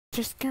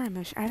Just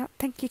Skirmish, I don't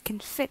think you can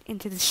fit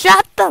into the—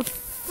 Shut the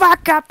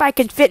fuck up! I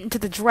can fit into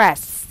the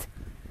dress!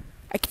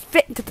 I can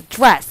fit into the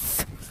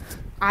dress!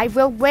 I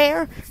will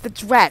wear the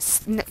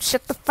dress! No,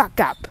 shut the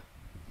fuck up!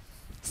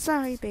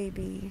 Sorry,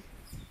 baby.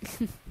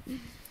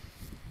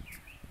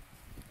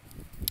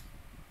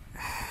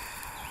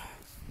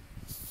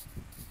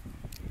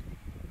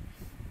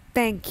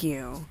 Thank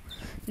you.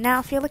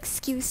 Now, if you'll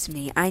excuse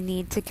me, I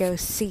need to go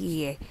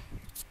see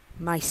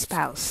my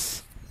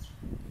spouse.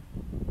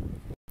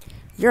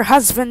 Your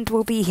husband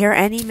will be here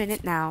any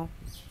minute now.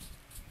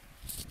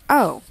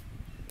 Oh.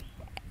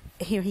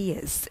 Here he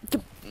is.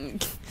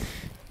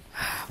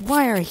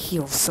 Why are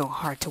heels so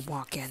hard to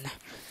walk in?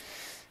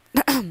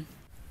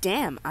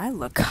 Damn, I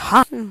look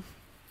hot.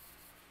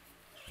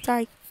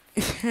 Sorry.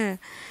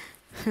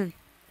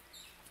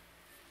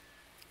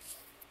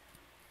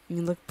 You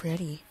look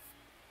pretty.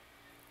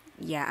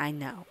 Yeah, I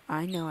know.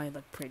 I know I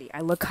look pretty.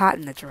 I look hot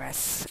in the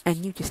dress,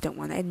 and you just don't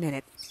want to admit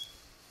it.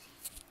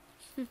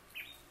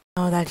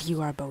 Now that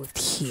you are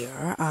both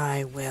here,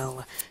 I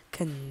will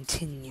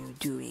continue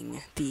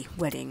doing the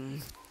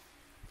wedding.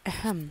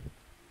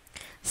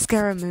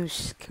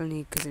 Scaramouche,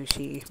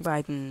 Kunikuzushi,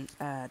 Raiden,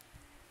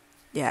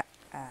 the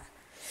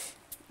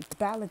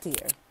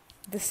Balladeer,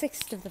 the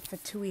sixth of the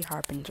Fatui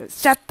Harbingers.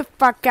 Shut the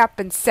fuck up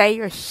and say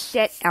your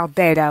shit,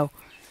 Albedo.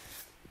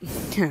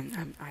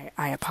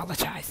 I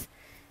apologize.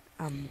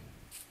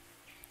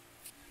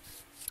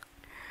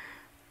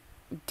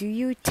 Do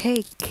you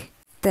take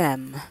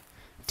them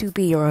to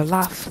be your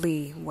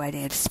lawfully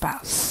wedded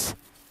spouse?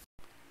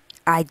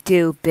 I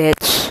do,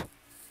 bitch.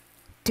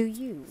 Do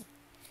you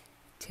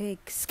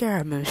take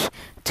Scaramouche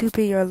to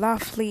be your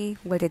lawfully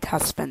wedded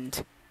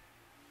husband?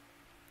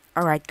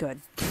 Alright,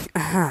 good.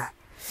 I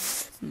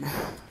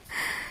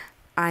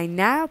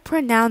now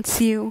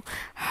pronounce you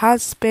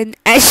husband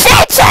and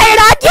shit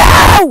on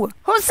you!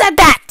 Who said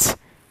that?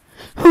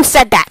 Who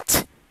said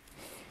that?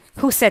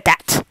 Who said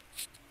that?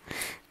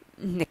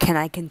 Can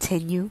I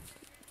continue?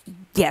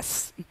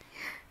 Yes.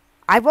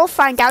 I will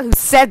find out who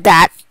said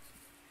that.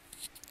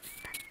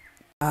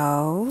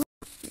 Oh,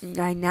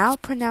 I now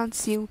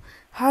pronounce you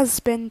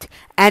husband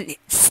and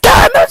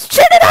Scaramouche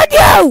cheated on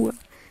you!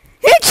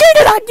 He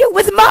cheated on you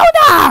with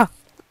Mona!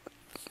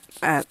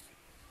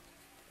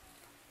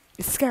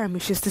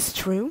 Scaramouche, is this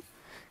true?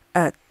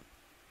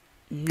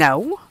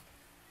 No.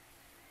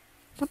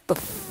 What the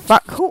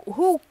fuck?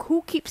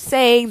 Who keeps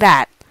saying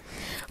that?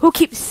 Who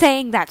keeps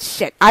saying that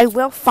shit? I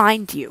will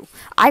find you.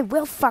 I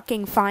will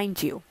fucking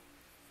find you.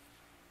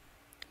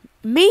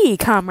 Me,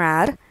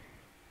 comrade.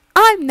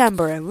 I'm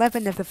number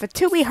 11 of the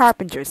Fatui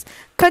Harbingers.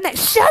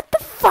 Shut the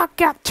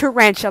fuck up,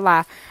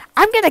 Tarantula.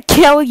 I'm gonna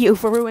kill you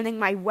for ruining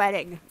my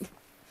wedding.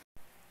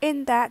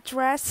 In that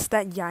dress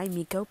that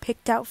Miko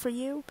picked out for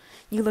you,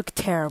 you look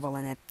terrible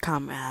in it,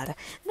 comrade.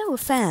 No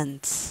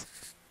offense.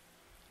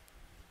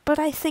 But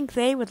I think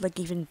they would look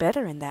even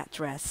better in that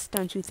dress,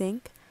 don't you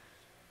think?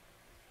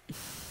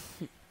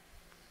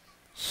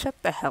 Shut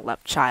the hell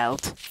up,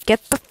 child.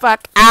 Get the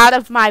fuck out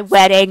of my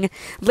wedding.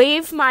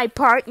 Leave my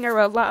partner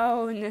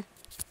alone.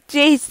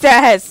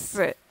 Jesus.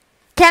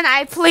 Can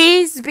I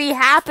please be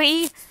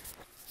happy?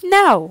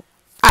 No.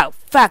 Oh,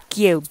 fuck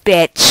you,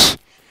 bitch.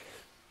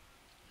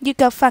 You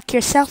go fuck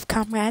yourself,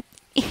 comrade.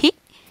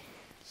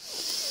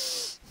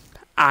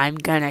 I'm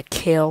gonna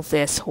kill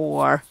this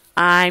whore.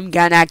 I'm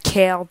gonna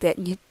kill that.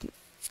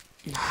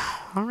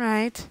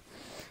 Alright.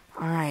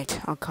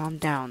 Alright, I'll calm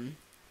down.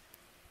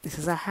 This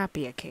is a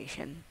happy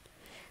occasion.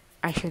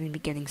 I shouldn't be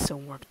getting so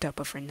worked up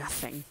over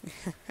nothing.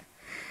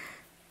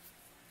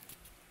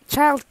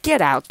 Child,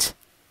 get out.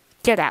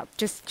 Get out.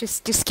 Just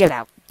get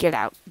out. Get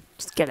out.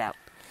 Just get out.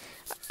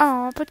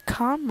 Oh, but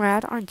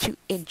comrade, aren't you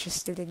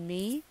interested in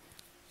me?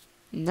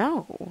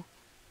 No.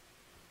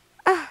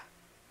 Ah,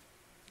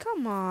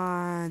 come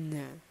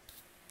on.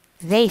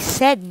 They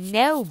said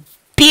no,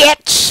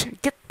 bitch.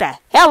 Get the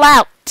hell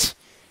out.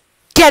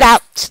 Get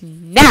out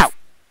now.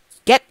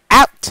 Get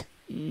out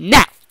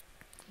now.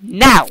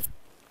 Now.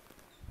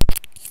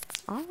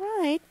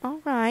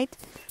 Alright.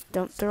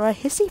 Don't throw a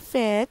hissy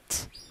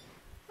fit.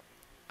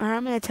 Or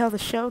I'm gonna tell the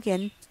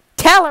Shogun.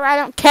 Tell her I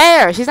don't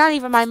care. She's not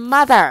even my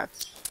mother.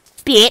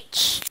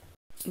 Bitch.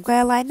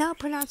 Well, I now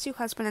pronounce you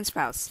husband and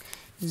spouse.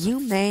 You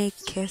may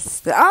kiss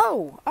the—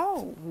 Oh,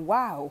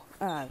 wow.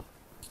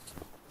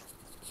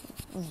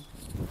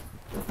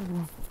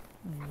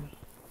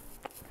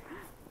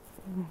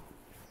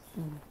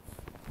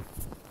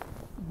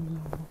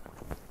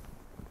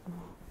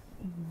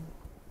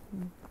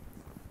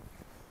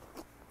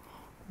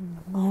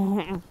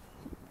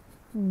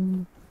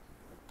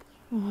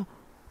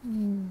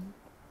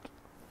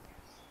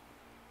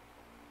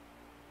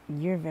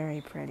 You're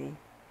very pretty.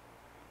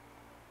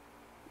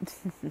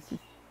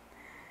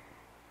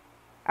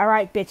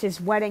 Alright,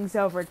 bitches, wedding's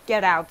over.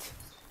 Get out.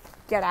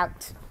 Get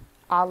out.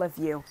 All of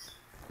you.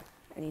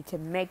 I need to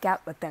make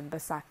out with them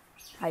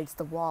besides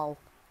the wall.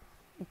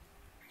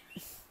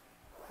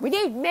 We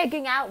need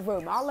making out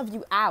room. All of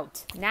you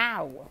out.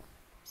 Now.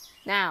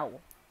 Now.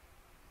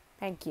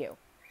 Thank you.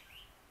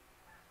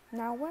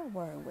 Now, where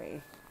were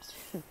we?